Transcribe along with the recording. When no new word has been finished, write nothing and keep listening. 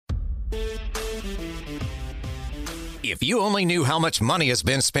If you only knew how much money has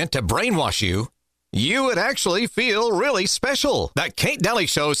been spent to brainwash you, you would actually feel really special. The Kate Dalley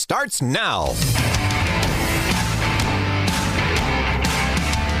Show starts now.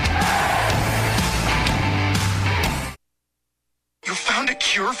 You found a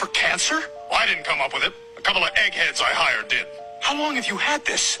cure for cancer? Well, I didn't come up with it. A couple of eggheads I hired did. How long have you had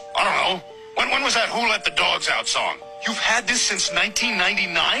this? I don't know. When was that Who Let the Dogs Out song? You've had this since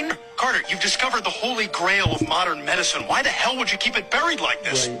 1999? Carter, you've discovered the holy grail of modern medicine. Why the hell would you keep it buried like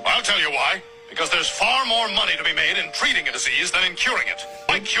this? Right. I'll tell you why. Because there's far more money to be made in treating a disease than in curing it.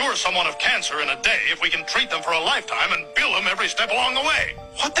 Why cure someone of cancer in a day if we can treat them for a lifetime and bill them every step along the way?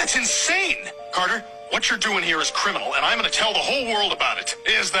 What? That's insane! Carter, what you're doing here is criminal, and I'm going to tell the whole world about it.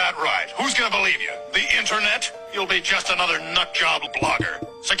 Is that right? Who's going to believe you? The internet? You'll be just another nutjob blogger.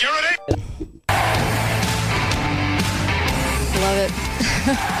 Security? Love it.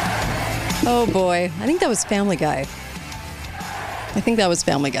 Oh, boy. I think that was Family Guy.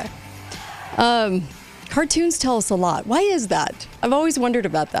 Cartoons tell us a lot. Why is that? I've always wondered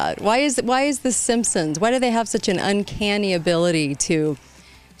about that. Why is The Simpsons? Why do they have such an uncanny ability to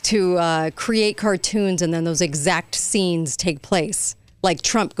create cartoons and then those exact scenes take place? Like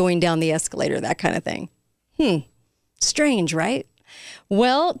Trump going down the escalator, that kind of thing. Strange, right?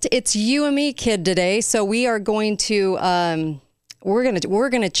 Well, it's you and me, kid, today. So we are going to... We're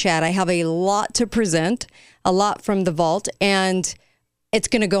gonna chat. I have a lot to present, a lot from the vault, and it's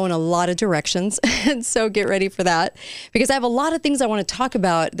going to go in a lot of directions. And so get ready for that, because I have a lot of things I want to talk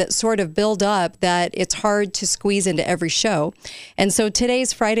about that sort of build up that it's hard to squeeze into every show. And so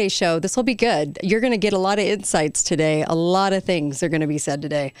today's Friday show, this will be good. You're going to get a lot of insights today. A lot of things are going to be said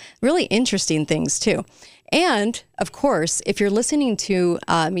today. Really interesting things too. And of course, if you're listening to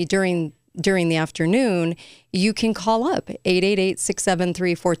me during the afternoon, you can call up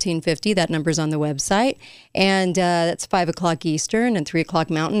 888-673-1450. That number's on the website. And that's 5 o'clock Eastern and 3 o'clock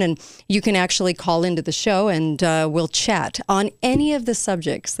Mountain. And you can actually call into the show and we'll chat on any of the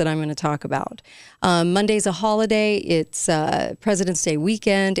subjects that I'm going to talk about. Monday's a holiday. It's President's Day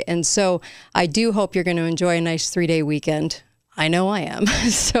weekend. And so I do hope you're going to enjoy a nice 3-day weekend. I know I am.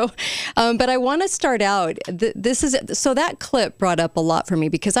 But I want to start out. So that clip brought up a lot for me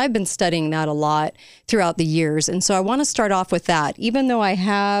because I've been studying that a lot throughout the years. And so I want to start off with that, even though I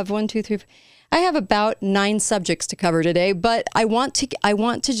have I have about 9 subjects to cover today, but I want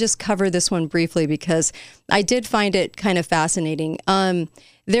to just cover this one briefly because I did find it kind of fascinating.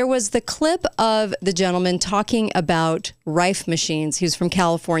 There was the clip of the gentleman talking about Rife machines. He was from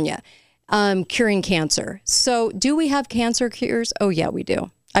California. Curing cancer. So do we have cancer cures? Oh, yeah, we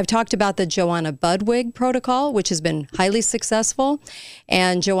do. I've talked about the Joanna Budwig protocol, which has been highly successful.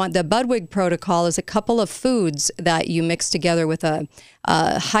 And the Budwig protocol is a couple of foods that you mix together with a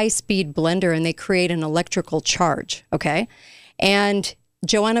high-speed blender, and they create an electrical charge, okay? And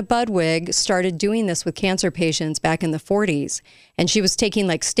Joanna Budwig started doing this with cancer patients back in the 40s, and she was taking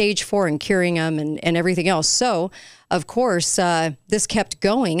like stage 4 and curing them and everything else. So, of course, this kept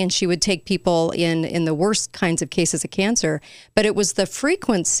going, and she would take people in the worst kinds of cases of cancer. But it was the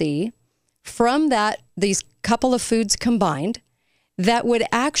frequency from these couple of foods combined that would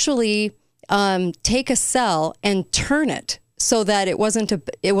actually take a cell and turn it so that it wasn't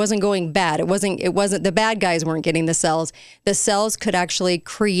going bad. It wasn't the bad guys weren't getting the cells. The cells could actually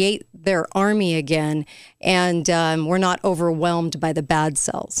create their army again, and were not overwhelmed by the bad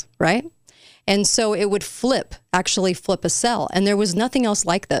cells, right? And so it would actually flip a cell. And there was nothing else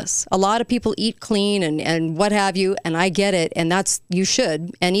like this. A lot of people eat clean and what have you, and I get it, and you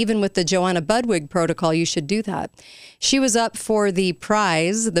should. And even with the Joanna Budwig protocol, you should do that. She was up for the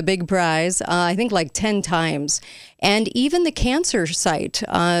prize, the big prize, I think like 10 times. And even the cancer site,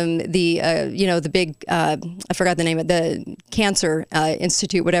 the big, I forgot the name of the Cancer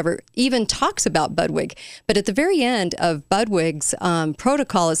Institute, whatever, even talks about Budwig. But at the very end of Budwig's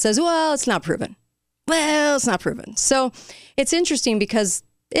protocol, it says, well, it's not proven. Well, it's not proven. So it's interesting because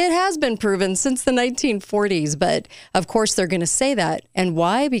it has been proven since the 1940s. But of course, they're going to say that. And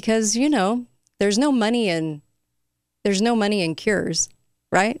why? Because, there's no money in cures,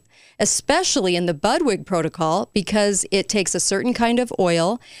 right? Especially in the Budwig protocol, because it takes a certain kind of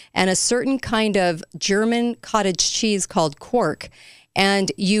oil and a certain kind of German cottage cheese called quark.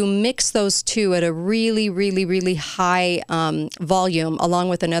 And you mix those two at a really, really, really high volume along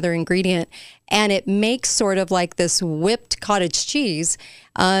with another ingredient. And it makes sort of like this whipped cottage cheese.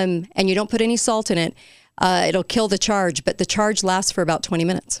 And you don't put any salt in it. It'll kill the charge, but the charge lasts for about 20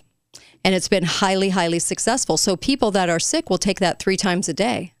 minutes. And it's been highly, highly successful. So people that are sick will take that 3 times a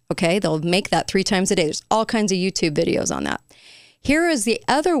day. Okay, they'll make that 3 times a day. There's all kinds of YouTube videos on that. Here is the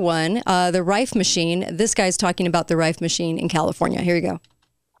other one, the Rife machine. This guy's talking about the Rife machine in California. Here you go.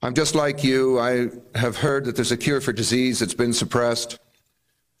 I'm just like you. I have heard that there's a cure for disease that's been suppressed.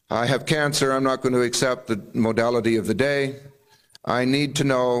 I have cancer. I'm not going to accept the modality of the day. I need to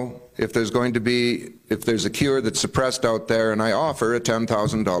know if there's a cure that's suppressed out there, and I offer a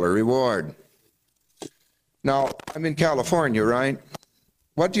 $10,000 reward. Now, I'm in California, right?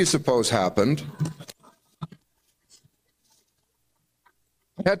 What do you suppose happened?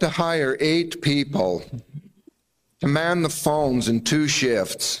 I had to hire 8 people to man the phones in 2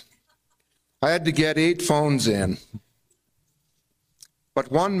 shifts. I had to get 8 phones in.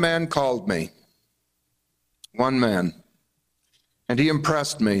 But one man called me. One man. And he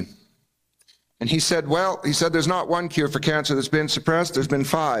impressed me. And he said, there's not one cure for cancer that's been suppressed, there's been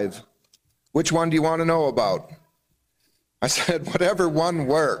 5. Which one do you want to know about? I said, whatever one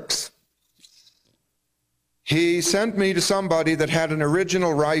works. He sent me to somebody that had an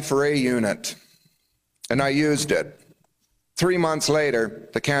original Rife Ray unit, and I used it. 3 months later,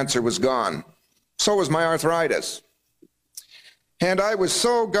 the cancer was gone. So was my arthritis. And I was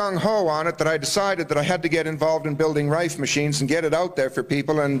so gung-ho on it that I decided that I had to get involved in building Rife machines and get it out there for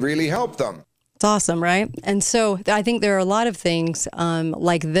people and really help them. It's awesome, right? And so I think there are a lot of things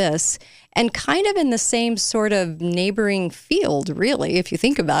like this, and kind of in the same sort of neighboring field, really, if you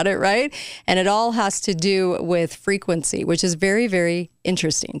think about it, right? And it all has to do with frequency, which is very, very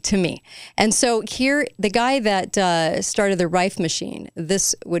interesting to me. And so here, the guy that started the Rife machine,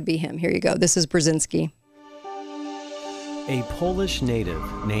 this would be him. Here you go. This is Brzezinski. A Polish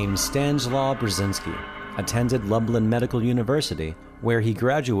native named Stanislaw Brzezinski attended Lublin Medical University, where he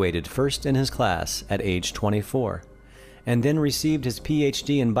graduated first in his class at age 24, and then received his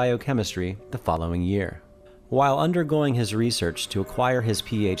PhD in biochemistry the following year. While undergoing his research to acquire his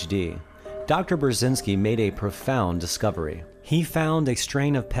PhD, Dr. Brzezinski made a profound discovery. He found a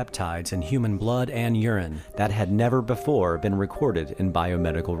strain of peptides in human blood and urine that had never before been recorded in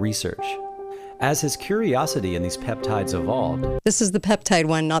biomedical research. As his curiosity in these peptides evolved, this is the peptide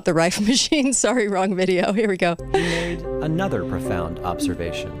one, not the Rife machine. Sorry, wrong video. Here we go. He made another profound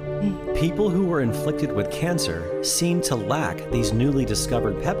observation. People who were inflicted with cancer seemed to lack these newly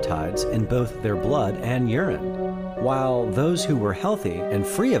discovered peptides in both their blood and urine, while those who were healthy and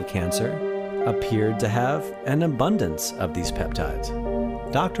free of cancer appeared to have an abundance of these peptides.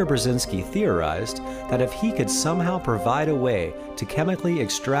 Dr. Brzezinski theorized that if he could somehow provide a way to chemically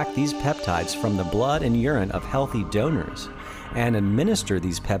extract these peptides from the blood and urine of healthy donors and administer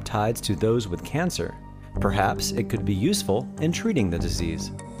these peptides to those with cancer, perhaps it could be useful in treating the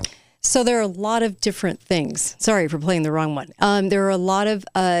disease. So there are a lot of different things. Sorry for playing the wrong one. There's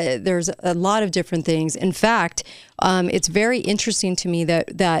a lot of different things. In fact, it's very interesting to me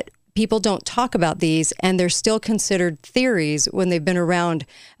that people don't talk about these, and they're still considered theories when they've been around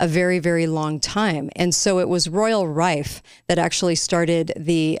a very, very long time. And so it was Royal Rife that actually started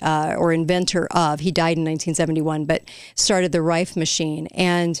or inventor of, he died in 1971, but started the Rife machine.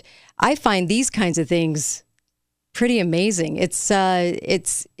 And I find these kinds of things pretty amazing.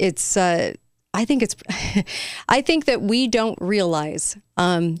 I think that we don't realize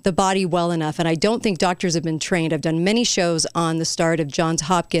the body well enough, and I don't think doctors have been trained. I've done many shows on the start of Johns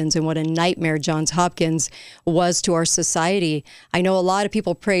Hopkins and what a nightmare Johns Hopkins was to our society. I know a lot of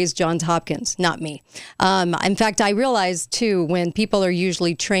people praise Johns Hopkins, not me. In fact, I realize too, when people are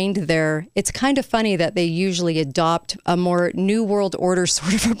usually trained there, it's kind of funny that they usually adopt a more New World Order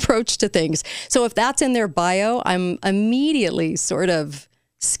sort of approach to things. So if that's in their bio, I'm immediately sort of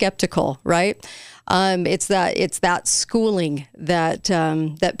skeptical, right? It's that schooling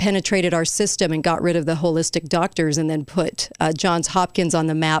that penetrated our system and got rid of the holistic doctors, and then put Johns Hopkins on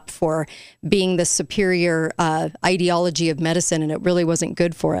the map for being the superior ideology of medicine, and it really wasn't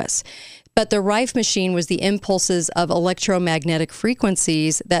good for us. But the Rife machine was the impulses of electromagnetic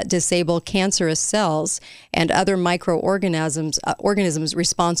frequencies that disable cancerous cells and other microorganisms organisms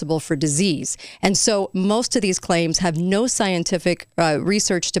responsible for disease. And so most of these claims have no scientific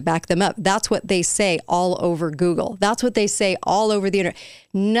research to back them up. That's what they say all over Google. That's what they say all over the internet.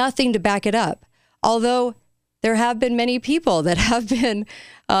 Nothing to back it up. Although there have been many people that have been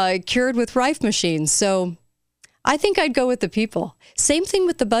cured with Rife machines. So I think I'd go with the people. Same thing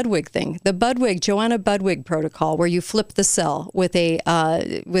with the Budwig thing. The Joanna Budwig protocol, where you flip the cell with a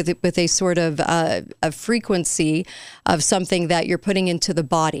sort of a frequency of something that you're putting into the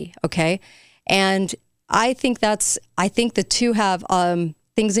body. Okay, and I think the two have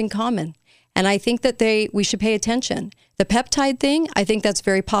things in common, and I think that we should pay attention. The peptide thing, I think that's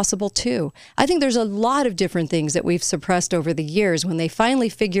very possible too. I think there's a lot of different things that we've suppressed over the years. When they finally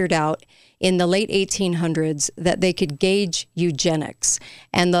figured out in the late 1800s that they could gauge eugenics,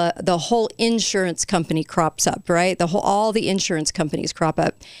 and the whole insurance company crops up, right? All the insurance companies crop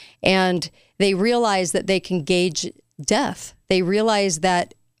up, and they realize that they can gauge death. They realize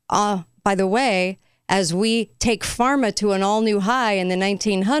that, by the way, as we take pharma to an all-new high in the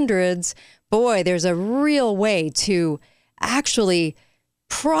 1900s, boy, there's a real way to actually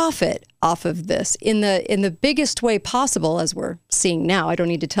profit off of this in the biggest way possible, as we're seeing now. I don't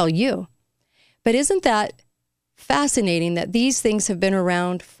need to tell you. But isn't that fascinating that these things have been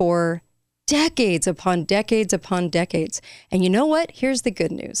around for decades upon decades upon decades? And you know what? Here's the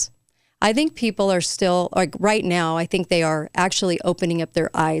good news. I think people are still, like right now, I think they are actually opening up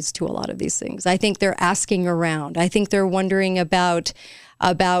their eyes to a lot of these things. I think they're asking around. I think they're wondering about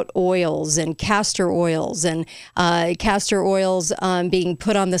oils and castor oils being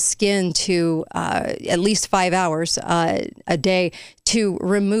put on the skin to at least 5 hours a day to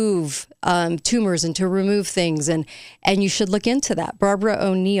remove tumors and to remove things. And you should look into that. Barbara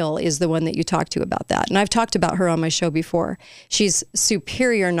O'Neill is the one that you talked to about that. And I've talked about her on my show before. She's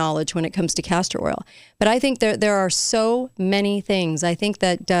superior knowledge when it comes to castor oil. But I think there are so many things. I think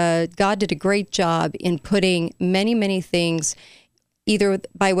that God did a great job in putting many, many things either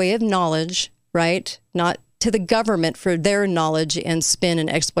by way of knowledge, right? Not to the government for their knowledge and spin and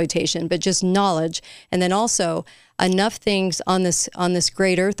exploitation, but just knowledge. And then also enough things on this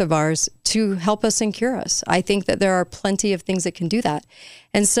great earth of ours to help us and cure us. I think that there are plenty of things that can do that.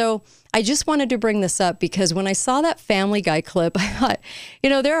 And so I just wanted to bring this up because when I saw that Family Guy clip, I thought,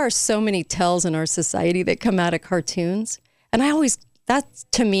 there are so many tells in our society that come out of cartoons. And that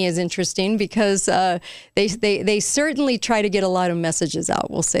to me is interesting because they certainly try to get a lot of messages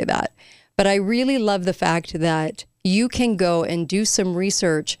out. We'll say that. But I really love the fact that you can go and do some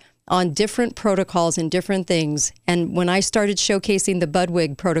research on different protocols and different things. And when I started showcasing the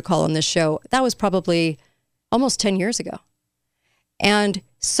Budwig protocol on this show, that was probably almost 10 years ago. And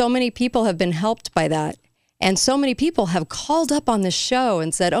so many people have been helped by that. And so many people have called up on this show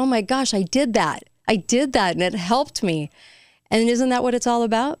and said, oh my gosh, I did that. And it helped me. And isn't that what it's all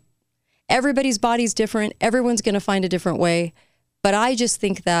about? Everybody's body's different. Everyone's going to find a different way. But I just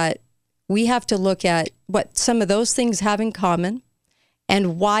think that we have to look at what some of those things have in common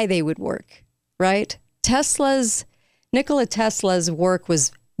and why they would work, right? Nikola Tesla's work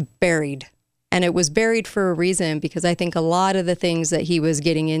was buried. And it was buried for a reason because I think a lot of the things that he was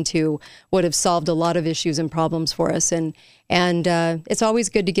getting into would have solved a lot of issues and problems for us. And it's always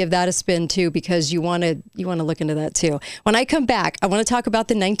good to give that a spin too because you want to look into that too. When I come back, I want to talk about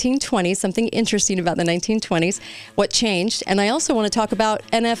the 1920s, something interesting about the 1920s, what changed, and I also want to talk about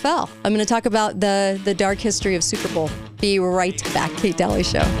NFL. I'm going to talk about the dark history of Super Bowl. Be right back, Kate Dalley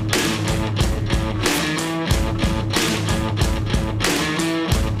Show.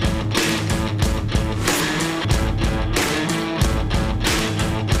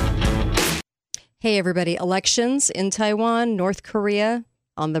 Hey, everybody. Elections in Taiwan, North Korea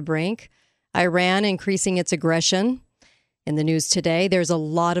on the brink, Iran increasing its aggression. In the news today, there's a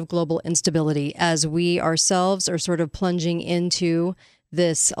lot of global instability as we ourselves are sort of plunging into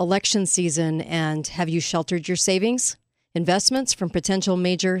this election season. And have you sheltered your savings, investments from potential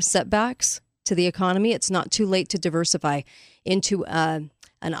major setbacks to the economy? It's not too late to diversify into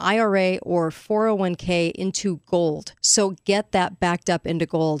an IRA or 401k into gold. So get that backed up into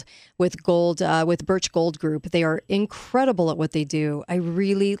gold with Birch Gold Group. They are incredible at what they do. I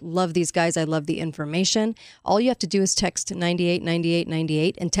really love these guys. I love the information. All you have to do is text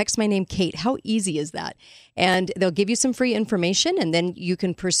 989898 and text my name, Kate. How easy is that? And they'll give you some free information and then you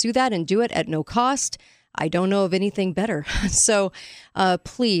can pursue that and do it at no cost. I don't know of anything better. So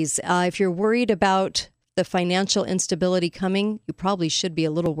please, if you're worried about the financial instability coming, you probably should be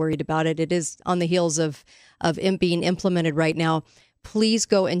a little worried about it. It is on the heels of it being implemented right now. Please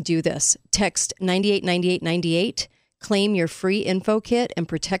go and do this. Text 989898, claim your free info kit, and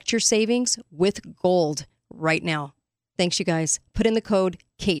protect your savings with gold right now. Thanks, you guys. Put in the code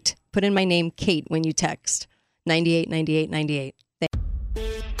KATE. Put in my name, Kate, when you text 989898.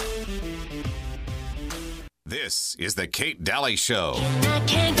 This is the Kate Dalley Show. I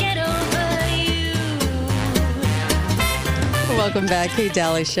can't get over you. Welcome back, Kate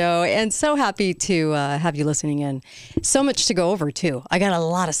Dalley Show, and so happy to have you listening in. So much to go over, too. I got a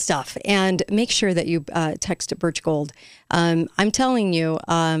lot of stuff, and make sure that you text Birch Gold. I'm telling you,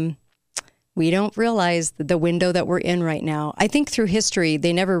 we don't realize the window that we're in right now. I think through history,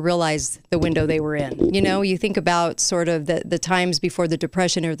 they never realized the window they were in. You know, you think about sort of the times before the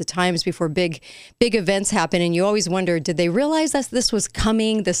Depression or the times before big events happen, and you always wonder, did they realize that this was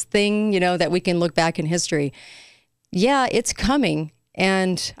coming, this thing, that we can look back in history? Yeah, it's coming.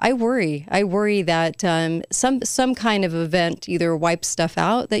 And I worry that some kind of event either wipes stuff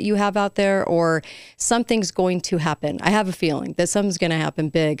out that you have out there, or something's going to happen. I have a feeling that something's going to happen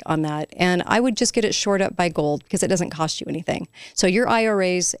big on that. And I would just get it shored up by gold, because it doesn't cost you anything. So your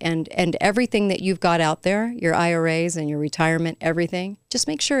IRAs and everything that you've got out there, your IRAs and your retirement, everything, just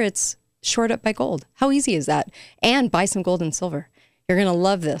make sure it's shored up by gold. How easy is that? And buy some gold and silver. You're going to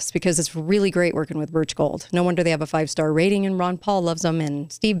love this, because it's really great working with Birch Gold. No wonder they have a 5-star rating, and Ron Paul loves them, and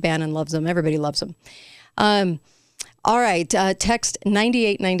Steve Bannon loves them. Everybody loves them. All right. Text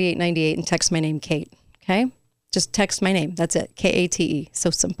 989898 and text my name, Kate. Okay? Just text my name. That's it. Kate. So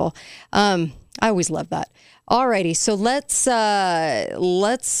simple. I always love that. All righty. So let's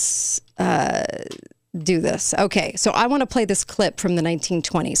do this. Okay. So I want to play this clip from the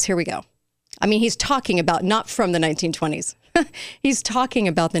 1920s. Here we go. I mean, he's talking about not from the 1920s. He's talking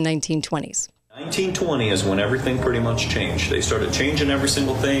about the 1920s. 1920 is when everything pretty much changed. They started changing every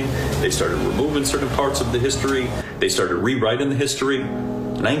single thing. They started removing certain parts of the history. They started rewriting the history.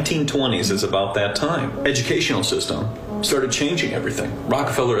 1920s is about that time. Educational system started changing everything.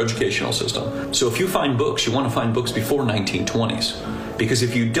 Rockefeller educational system. So if you find books, you want to find books before 1920s. Because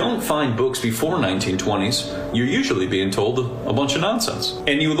if you don't find books before 1920s, you're usually being told a bunch of nonsense.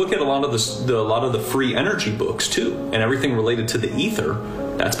 And you look at a lot of the free energy books too, and everything related to the ether,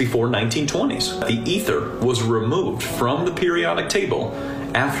 that's before 1920s. The ether was removed from the periodic table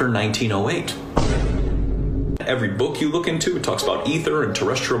after 1908. Every book you look into, it talks about ether and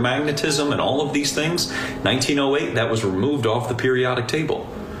terrestrial magnetism and all of these things. 1908, that was removed off the periodic table.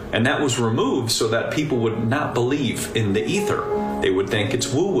 And that was removed so that people would not believe in the ether. They would think it's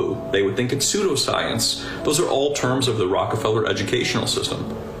woo-woo. They would think it's pseudoscience. Those are all terms of the Rockefeller educational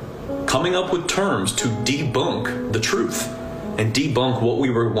system. Coming up with terms to debunk the truth and debunk what we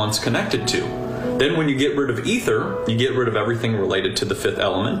were once connected to. Then when you get rid of ether, you get rid of everything related to the fifth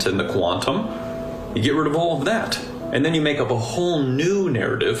element and the quantum. You get rid of all of that. And then you make up a whole new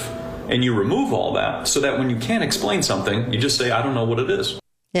narrative, and you remove all that so that when you can't explain something, you just say, I don't know what it is.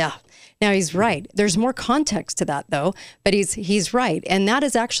 Yeah. Now, he's right. There's more context to that, though, but he's right. And that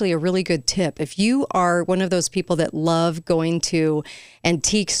is actually a really good tip. If you are one of those people that love going to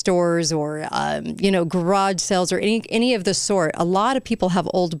antique stores or, garage sales or any of the sort, a lot of people have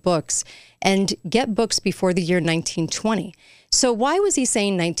old books and get books before the year 1920. So why was he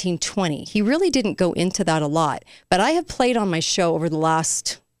saying 1920? He really didn't go into that a lot, but I have played on my show over the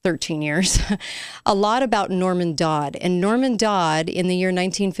last 13 years, a lot about Norman Dodd. And Norman Dodd, in the year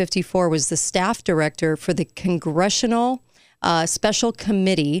 1954, was the staff director for the Congressional Special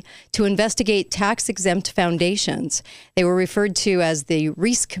Committee to investigate tax-exempt foundations. They were referred to as the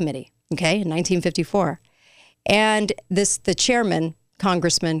Reese Committee, okay, in 1954. And the chairman,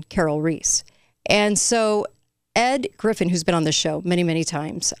 Congressman Carroll Reese. And so Ed Griffin, who's been on the show many, many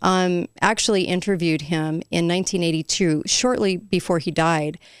times, actually interviewed him in 1982, shortly before he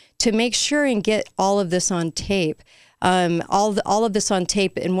died, to make sure and get all of this on tape. All of this on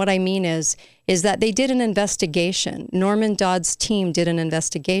tape, and what I mean is that they did an investigation. Norman Dodd's team did an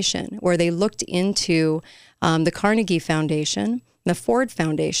investigation where they looked into the Carnegie Foundation, the Ford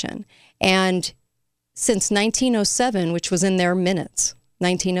Foundation, and since 1907, which was in their minutes,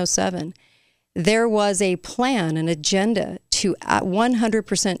 1907, there was a plan, an agenda to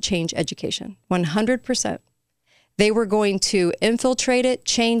 100% change education, 100%. They were going to infiltrate it,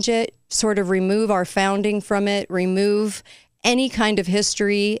 change it, sort of remove our founding from it, remove any kind of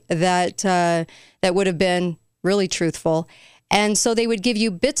history that would have been really truthful. And so they would give you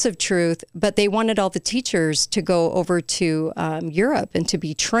bits of truth, but they wanted all the teachers to go over to Europe and to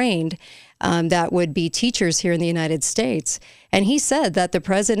be trained that would be teachers here in the United States. And he said that the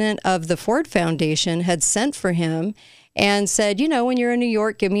president of the Ford Foundation had sent for him and said, when you're in New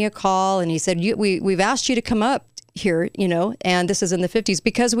York, give me a call. And he said, we've asked you to come up here, and this is in the 50s,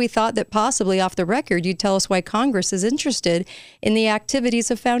 because we thought that possibly off the record, you'd tell us why Congress is interested in the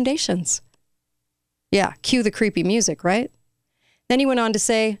activities of foundations. Yeah, cue the creepy music, right? Then he went on to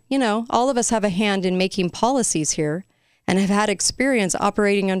say, all of us have a hand in making policies here and have had experience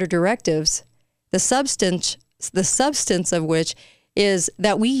operating under directives, the substance of which is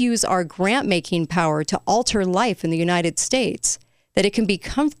that we use our grant-making power to alter life in the United States, that it can be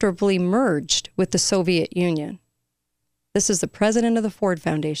comfortably merged with the Soviet Union. This is the president of the Ford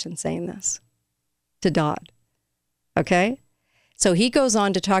Foundation saying this to Dodd. Okay? So he goes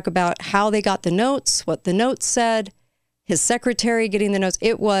on to talk about how they got the notes, what the notes said, his secretary getting the notes.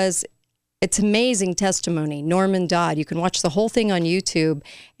 It was It's amazing testimony. Norman Dodd. You can watch the whole thing on YouTube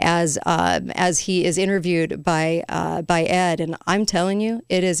as he is interviewed by Ed. And I'm telling you,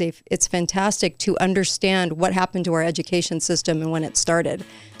 it's fantastic to understand what happened to our education system and when it started.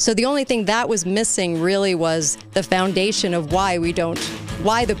 So the only thing that was missing really was the foundation of why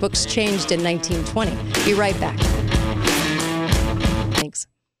the books changed in 1920. Be right back. Thanks.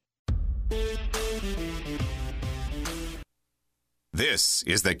 This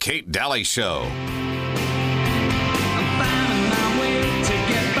is the Kate Dalley Show. Oh,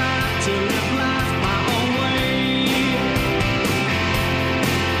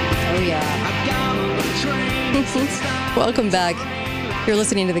 yeah. Welcome back. You're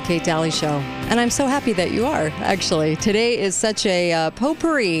listening to the Kate Dalley Show, and I'm so happy that you are, actually. Today is such a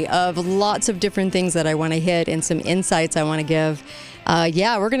potpourri of lots of different things that I want to hit and some insights I want to give.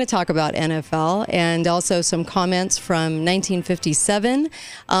 We're going to talk about NFL and also some comments from 1957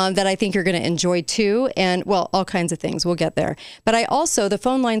 that I think you're going to enjoy too. And, well, all kinds of things. We'll get there. But the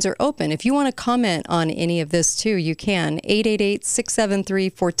phone lines are open. If you want to comment on any of this too, you can.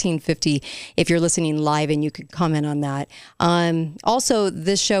 888-673-1450 if you're listening live, and you could comment on that. Also,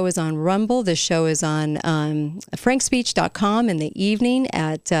 this show is on Rumble. This show is on frankspeech.com in the evening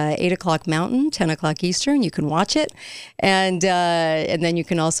at 8 o'clock Mountain, 10 o'clock Eastern. You can watch it. And then you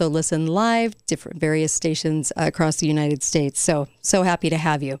can also listen live, various stations across the United States. So happy to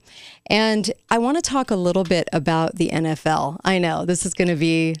have you. And I want to talk a little bit about the NFL. I know this is going to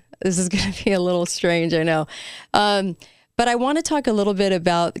be a little strange. I know. But I want to talk a little bit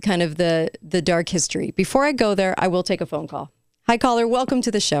about kind of the dark history. Before I go there, I will take a phone call. Hi, caller. Welcome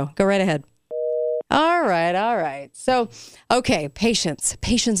to the show. Go right ahead. All right. So, okay, patience.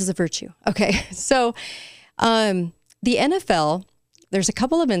 Patience is a virtue. Okay. So, the NFL, there's a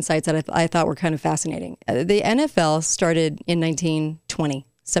couple of insights that I thought were kind of fascinating. The NFL started in 1920,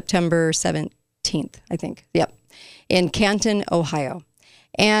 September 17th, I think. Yep. In Canton, Ohio.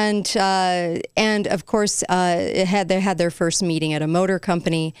 And of course, they had their first meeting at a motor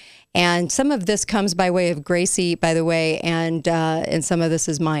company. And some of this comes by way of Gracie, by the way, and some of this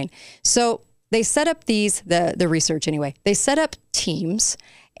is mine. So they set up the research anyway. They set up teams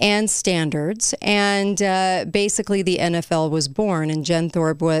and standards, and basically the NFL was born, and Jen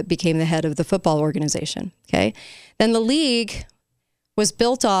Thorpe became the head of the football organization. Okay, then the league was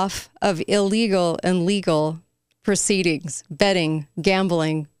built off of illegal and legal proceedings, betting,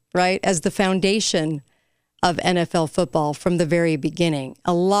 gambling, right, as the foundation of NFL football from the very beginning.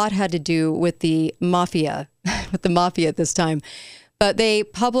 A lot had to do with the mafia, at this time, but they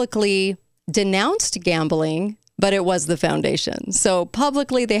publicly denounced gambling. But it was the foundation. So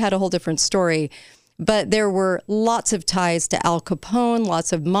publicly, they had a whole different story. But there were lots of ties to Al Capone,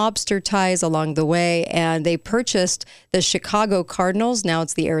 lots of mobster ties along the way. And they purchased the Chicago Cardinals. Now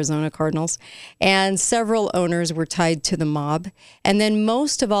it's the Arizona Cardinals. And several owners were tied to the mob. And then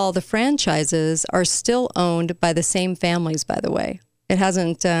most of all, the franchises are still owned by the same families, by the way. It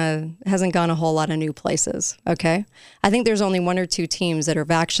hasn't gone a whole lot of new places, okay? I think there's only one or two teams that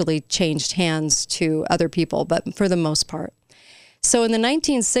have actually changed hands to other people, but for the most part. So in the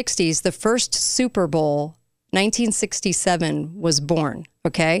 1960s, the first Super Bowl, 1967, was born,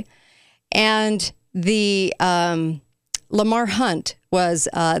 okay? And the Lamar Hunt was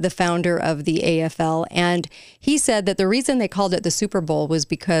the founder of the AFL, and he said that the reason they called it the Super Bowl was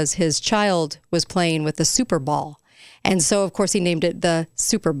because his child was playing with the Super Ball. And so, of course, he named it the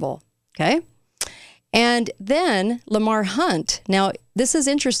Super Bowl, okay? And then Lamar Hunt, now this is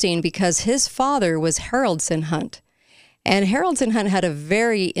interesting because his father was Haroldson Hunt. And Haroldson Hunt had a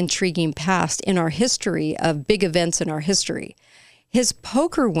very intriguing past in our history of big events in our history. His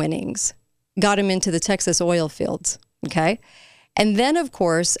poker winnings got him into the Texas oil fields, okay? And then, of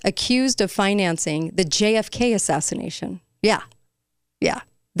course, accused of financing the JFK assassination. Yeah,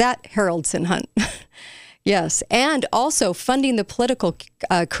 that Haroldson Hunt. Yes, and also funding the political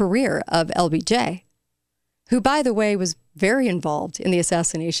career of LBJ, who, by the way, was very involved in the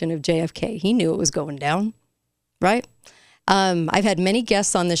assassination of JFK. He knew it was going down, right? I've had many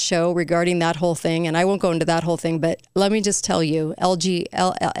guests on this show regarding that whole thing, and I won't go into that whole thing, but let me just tell you,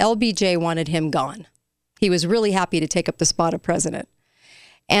 LBJ wanted him gone. He was really happy to take up the spot of president.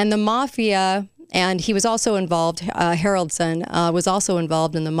 And the mafia... And he was also involved, Haroldson was also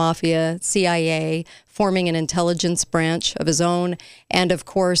involved in the mafia, CIA, forming an intelligence branch of his own, and of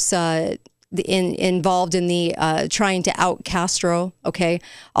course, involved in the trying to out Castro, okay?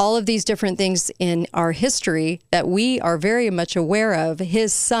 All of these different things in our history that we are very much aware of.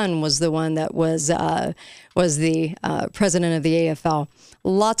 His son was the one that was the president of the AFL.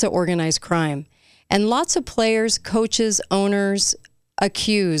 Lots of organized crime. And lots of players, coaches, owners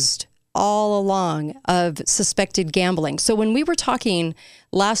accused all along of suspected gambling. So when we were talking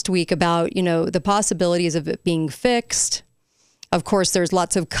last week about, the possibilities of it being fixed, of course, there's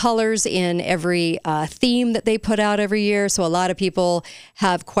lots of colors in every theme that they put out every year. So a lot of people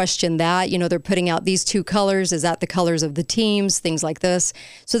have questioned that. They're putting out these 2 colors. Is that the colors of the teams? Things like this.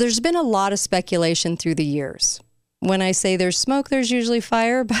 So there's been a lot of speculation through the years. When I say there's smoke, there's usually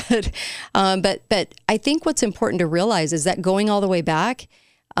fire. But I think what's important to realize is that going all the way back,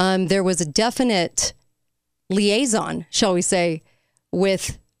 there was a definite liaison, shall we say,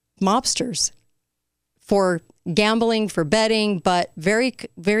 with mobsters for gambling, for betting, but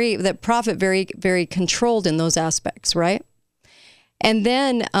that profit very, very controlled in those aspects, right? And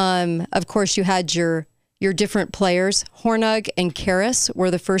then, of course, you had your different players. Hornung and Karras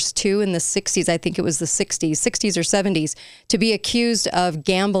were the first 2 in the 60s. I think it was the 60s or 70s, to be accused of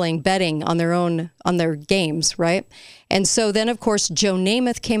gambling, betting on their games, right? And so then, of course, Joe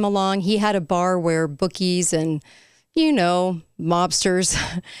Namath came along. He had a bar where bookies and,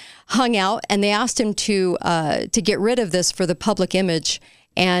 mobsters hung out, and they asked him to get rid of this for the public image.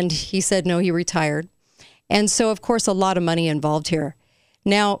 And he said, no, he retired. And so, of course, a lot of money involved here.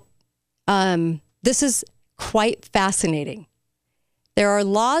 Now, this is quite fascinating. There are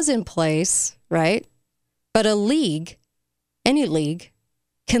laws in place, right? But a league, any league,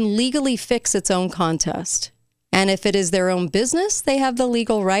 can legally fix its own contest. And if it is their own business, they have the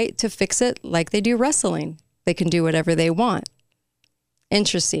legal right to fix it like they do wrestling. They can do whatever they want.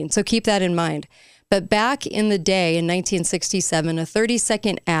 Interesting. So keep that in mind. But back in the day, in 1967, a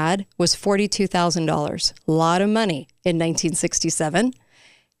 30-second ad was $42,000. A lot of money in 1967.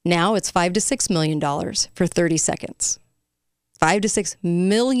 Now it's $5 to $6 million for 30 seconds. $5 to $6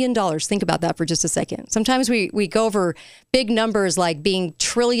 million. Think about that for just a second. Sometimes we go over big numbers like being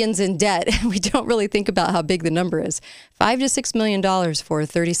trillions in debt. We don't really think about how big the number is. $5 to $6 million for a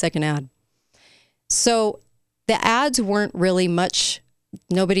 30-second ad. So the ads weren't really much.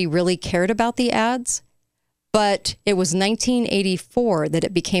 Nobody really cared about the ads. But it was 1984 that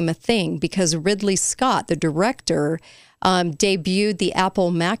it became a thing because Ridley Scott, the director, debuted the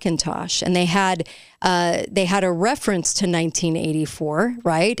Apple Macintosh, and they had a reference to 1984,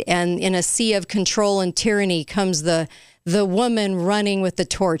 right? And in a sea of control and tyranny comes the woman running with the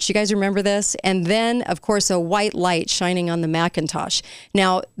torch. You guys remember this? And then, of course, a white light shining on the Macintosh.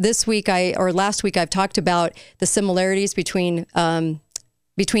 Now, last week I've talked about the similarities between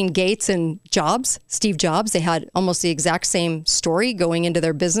Gates and Jobs, Steve Jobs. They had almost the exact same story going into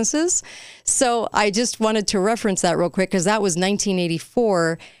their businesses. So I just wanted to reference that real quick because that was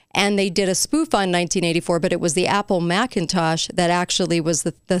 1984, and they did a spoof on 1984, but it was the Apple Macintosh that actually was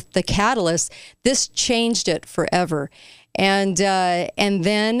the catalyst. This changed it forever. And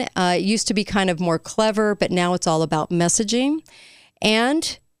then it used to be kind of more clever, but now it's all about messaging.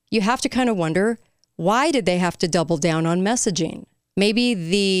 And you have to kind of wonder, why did they have to double down on messaging? Maybe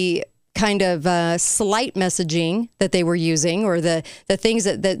the kind of slight messaging that they were using, or the things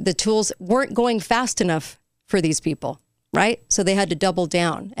that the tools weren't going fast enough for these people, right? So they had to double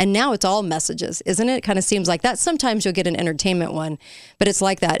down. And now it's all messages, isn't it? It kind of seems like that. Sometimes you'll get an entertainment one, but it's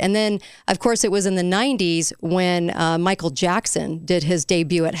like that. And then, of course, it was in the 90s when Michael Jackson did his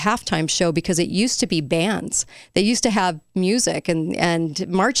debut at Halftime Show, because it used to be bands. They used to have music and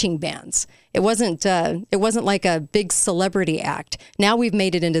marching bands. It wasn't like a big celebrity act. Now we've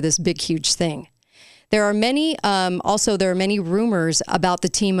made it into this big, huge thing. There are many rumors about the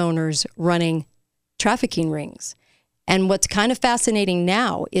team owners running trafficking rings. And what's kind of fascinating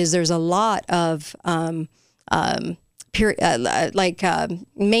now is there's a lot of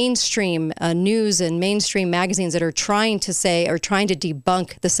mainstream news and mainstream magazines that are trying to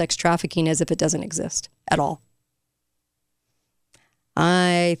debunk the sex trafficking as if it doesn't exist at all.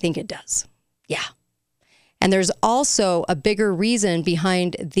 I think it does. Yeah. And there's also a bigger reason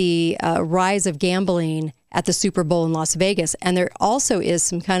behind the rise of gambling at the Super Bowl in Las Vegas. And there also is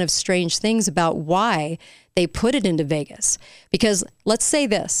some kind of strange things about why they put it into Vegas. Because let's say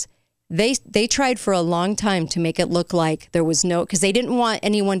this, they tried for a long time to make it look like there was because they didn't want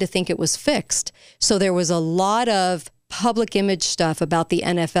anyone to think it was fixed. So there was a lot of public image stuff about the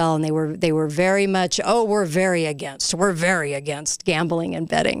NFL, and they were very much, we're very against gambling and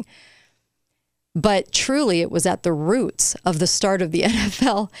betting. But truly, it was at the roots of the start of the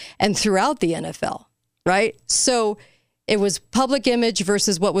NFL and throughout the NFL, right? So it was public image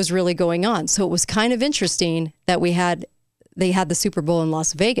versus what was really going on. So it was kind of interesting that they had the Super Bowl in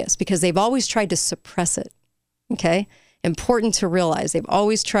Las Vegas, because they've always tried to suppress it, okay? Important to realize, they've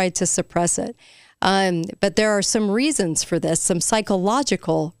always tried to suppress it. But there are some reasons for this, some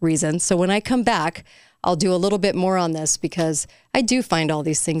psychological reasons. So when I come back, I'll do a little bit more on this because I do find all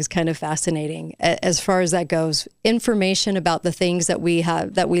these things kind of fascinating as far as that goes. Information about the things that we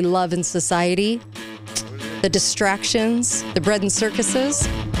have, that we love in society, the distractions, the bread and circuses.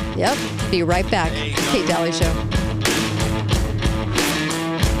 Yep. Be right back. Kate Dalley Show.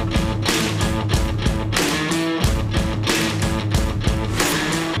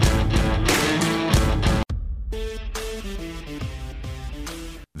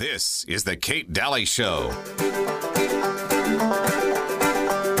 This is the Kate Dalley Show.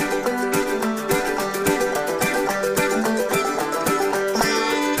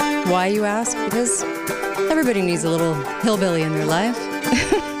 Why, you ask? Because everybody needs a little hillbilly in their life.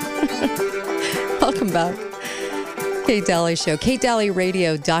 Welcome back. Kate Dalley Show.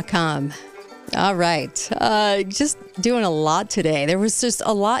 KateDalleyRadio.com. All right. Just doing a lot today. There was just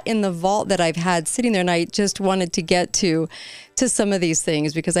a lot in the vault that I've had sitting there, and I just wanted to get to some of these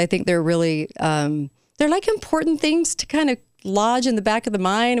things because I think they're really, they're like important things to kind of lodge in the back of the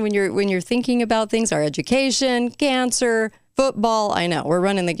mind when you're thinking about things. Our education, cancer, football. I know we're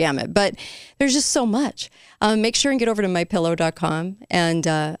running the gamut, but there's just so much. Make sure and get over to mypillow.com. And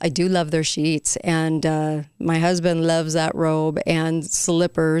I do love their sheets. And my husband loves that robe and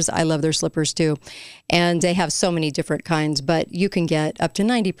slippers. I love their slippers too. And they have so many different kinds, but you can get up to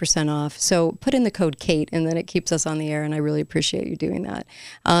 90% off. So put in the code Kate, and then it keeps us on the air. And I really appreciate you doing that.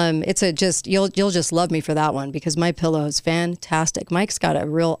 You'll just love me for that one because My Pillow is fantastic. Mike's got a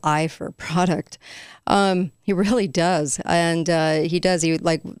real eye for product. He really does. And he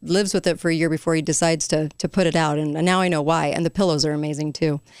like lives with it for a year before he decides to put it out. And now I know why. And the pillows are amazing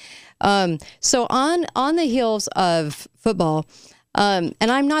too. So on the heels of football, and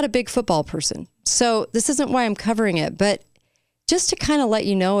I'm not a big football person, so this isn't why I'm covering it, but just to kind of let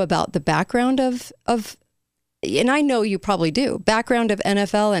you know about the background of, and I know you probably do, background of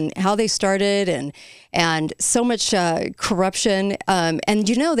NFL and how they started and so much corruption. And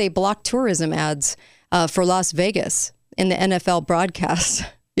they blocked tourism ads for Las Vegas in the NFL broadcast.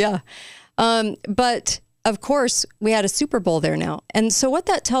 Yeah. But of course, we had a Super Bowl there now. And so what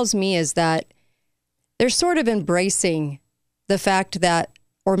that tells me is that they're sort of embracing the fact that,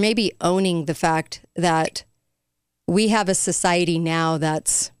 or maybe owning the fact that we have a society now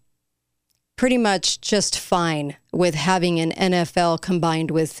that's pretty much just fine with having an NFL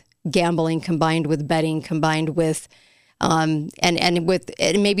combined with gambling, combined with betting, combined with and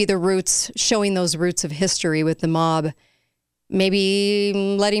maybe the roots, showing those roots of history with the mob, maybe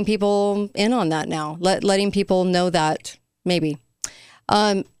letting people in on that now, letting people know that maybe.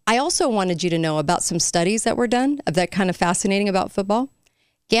 I also wanted you to know about some studies that were done that kind of fascinating about football.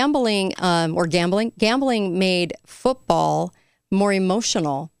 Gambling made football more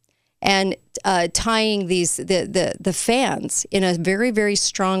emotional and tying the fans in a very, very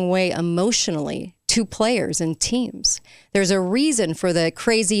strong way emotionally to players and teams. There's a reason for the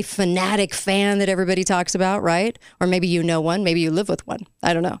crazy fanatic fan that everybody talks about, right? Or maybe you know one, maybe you live with one.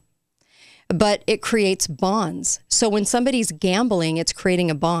 I don't know. But it creates bonds. So when somebody's gambling, it's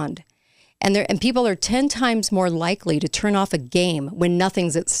creating a bond. And people are 10 times more likely to turn off a game when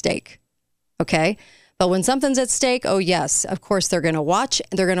nothing's at stake. Okay? But when something's at stake, oh yes, of course they're going to watch.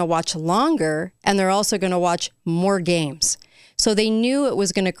 They're going to watch longer, and they're also going to watch more games. So they knew it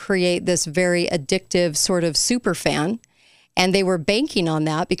was going to create this very addictive sort of super fan, and they were banking on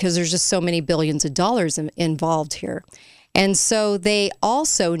that because there's just so many billions of dollars involved here. And so they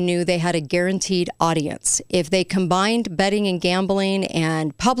also knew they had a guaranteed audience. If they combined betting and gambling,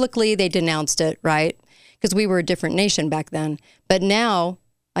 and publicly they denounced it, right? Because we were a different nation back then. But now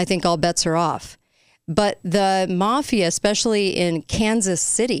I think all bets are off. But the mafia, especially in Kansas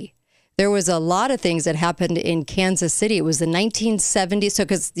City, there was a lot of things that happened in Kansas City. It was the 1970s. So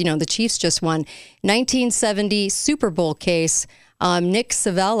because, the Chiefs just won 1970 Super Bowl case. Nick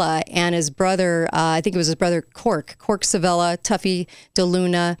Savella and his brother, I think it was his brother Cork Savella, Tuffy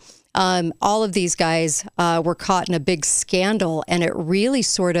DeLuna, all of these guys were caught in a big scandal, and it really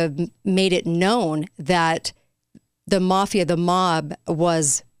sort of made it known that the mafia, the mob,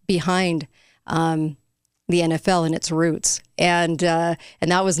 was behind the NFL and its roots. And that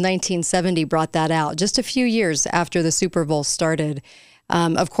was 1970 brought that out, just a few years after the Super Bowl started.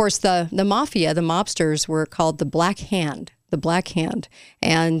 Of course, the mafia, the mobsters, were called the Black Hand. The Black Hand.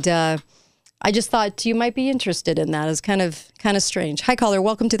 And I just thought you might be interested in that. It's kind of strange. Hi, caller.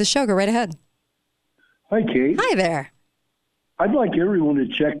 Welcome to the show. Go right ahead. Hi, Kate. Hi there. I'd like everyone to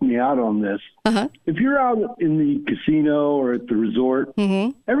check me out on this. Uh-huh. If you're out in the casino or at the resort,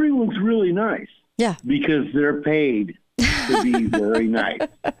 everyone's really nice. Yeah. Because they're paid to be very nice.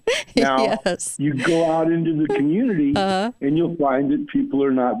 Now, yes. You go out into the community and you'll find that people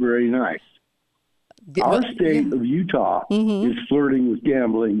are not very nice. Our state of Utah is flirting with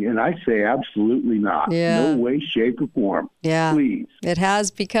gambling, and I say absolutely not. Yeah. No way, shape, or form. Yeah. Please. It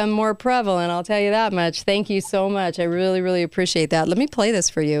has become more prevalent, I'll tell you that much. Thank you so much. I really, really appreciate that. Let me play this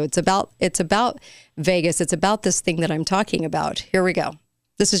for you. It's about Vegas. It's about this thing that I'm talking about. Here we go.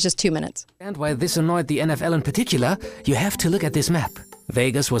 This is just 2 minutes. And why this annoyed the NFL in particular, you have to look at this map.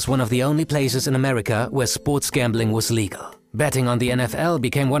 Vegas was one of the only places in America where sports gambling was legal. Betting on the NFL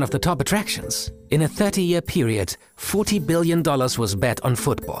became one of the top attractions. In a 30-year period, $40 billion was bet on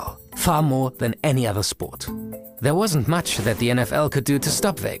football, far more than any other sport. There wasn't much that the NFL could do to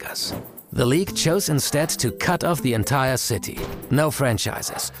stop Vegas. The league chose instead to cut off the entire city. No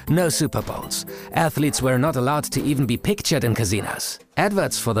franchises, no Super Bowls. Athletes were not allowed to even be pictured in casinos.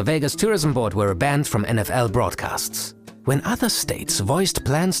 Adverts for the Vegas Tourism Board were banned from NFL broadcasts. When other states voiced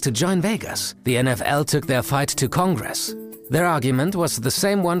plans to join Vegas, the NFL took their fight to Congress. Their argument was the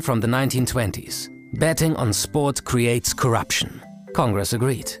same one from the 1920s. Betting on sport creates corruption. Congress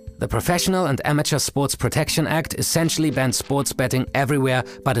agreed. The Professional and Amateur Sports Protection Act essentially banned sports betting everywhere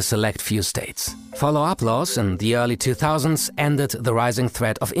but a select few states. Follow-up laws in the early 2000s ended the rising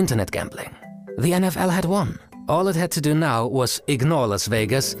threat of internet gambling. The NFL had won. All it had to do now was ignore Las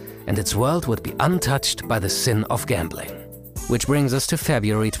Vegas, and its world would be untouched by the sin of gambling. Which brings us to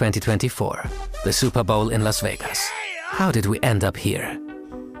February 2024, the Super Bowl in Las Vegas. How did we end up here?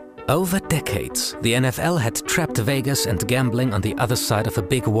 Over decades, the NFL had trapped Vegas and gambling on the other side of a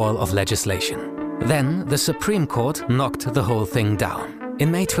big wall of legislation. Then, the Supreme Court knocked the whole thing down.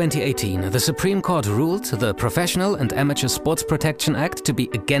 In May 2018, the Supreme Court ruled the Professional and Amateur Sports Protection Act to be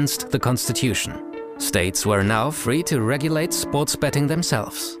against the Constitution. States were now free to regulate sports betting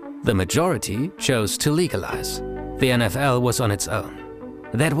themselves. The majority chose to legalize. The NFL was on its own.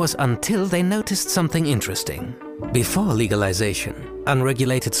 That was until they noticed something interesting. Before legalization,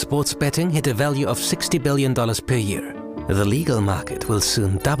 unregulated sports betting hit a value of $60 billion per year. The legal market will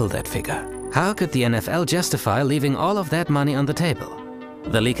soon double that figure. How could the NFL justify leaving all of that money on the table?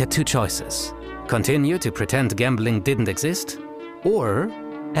 The league had two choices: continue to pretend gambling didn't exist, or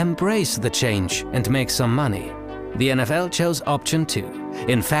embrace the change and make some money. The NFL chose option 2.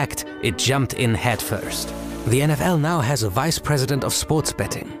 In fact, it jumped in head first. The NFL now has a vice president of sports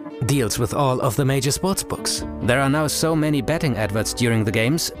betting, deals with all of the major sports books. There are now so many betting adverts during the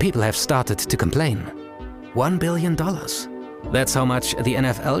games, people have started to complain. $1 billion. That's how much the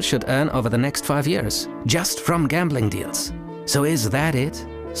NFL should earn over the next 5 years, just from gambling deals. So is that it?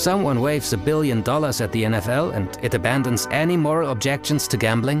 Someone waves $1 billion at the NFL and it abandons any moral objections to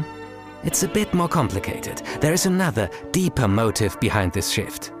gambling? It's a bit more complicated. There is another, deeper motive behind this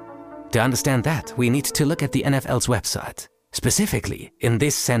shift. To understand that, we need to look at the NFL's website. Specifically, in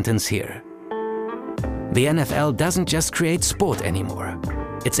this sentence here. The NFL doesn't just create sport anymore.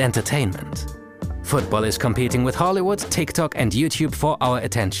 It's entertainment. Football is competing with Hollywood, TikTok, and YouTube for our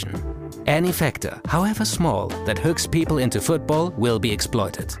attention. Any factor, however small, that hooks people into football will be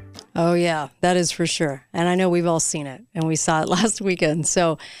exploited. Oh, yeah, that is for sure. And I know we've all seen it, and we saw it last weekend.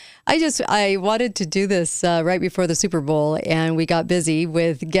 So I wanted to do this right before the Super Bowl, and we got busy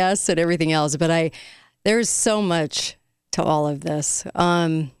with guests and everything else. But there's so much to all of this.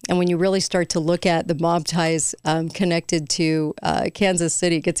 And when you really start to look at the mob ties connected to Kansas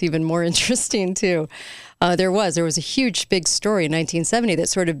City, it gets even more interesting, too. There was a huge, big story in 1970 that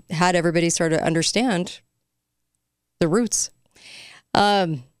sort of had everybody sort of understand the roots.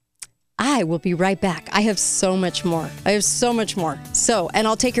 I will be right back. I have so much more. So, and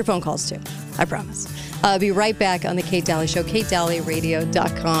I'll take your phone calls too. I promise. I'll be right back on the Kate Dalley Show,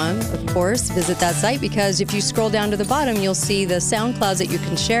 katedalleyradio.com. Of course, visit that site because if you scroll down to the bottom, you'll see the SoundClouds that you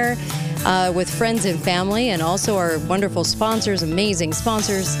can share with friends and family and also our wonderful sponsors, amazing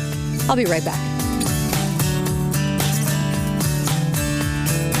sponsors. I'll be right back.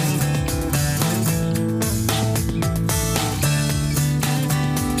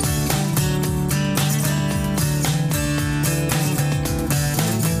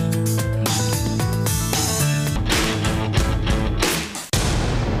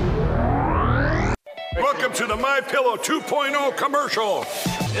 Welcome to the My Pillow 2.0 commercial.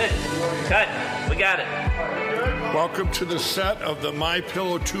 Good. Cut. We got it. Welcome to the set of the My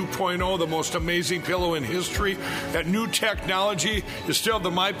Pillow 2.0, the most amazing pillow in history. That new technology is still the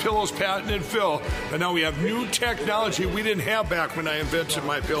My Pillow's patented fill, but now we have new technology we didn't have back when I invented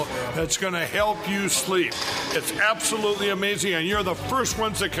My Pillow that's going to help you sleep. It's absolutely amazing, and you're the first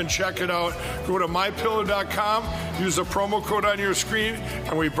ones that can check it out. Go to mypillow.com, use the promo code on your screen,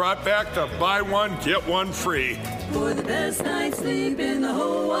 and we brought back the buy one, get one free. For the best night's sleep in the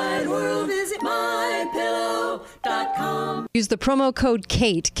whole wide world, visit mypillow.com. Use the promo code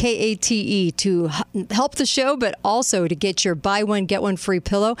KATE, K-A-T-E, to help the show, but also to get your buy one, get one free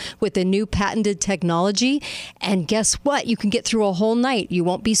pillow with the new patented technology. And guess what? You can get through a whole night. You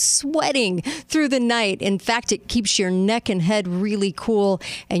won't be sweating through the night. In fact, it keeps your neck and head really cool,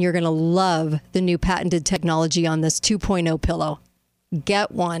 and you're going to love the new patented technology on this 2.0 pillow.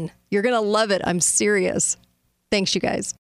 Get one. You're going to love it. I'm serious. Thanks, you guys.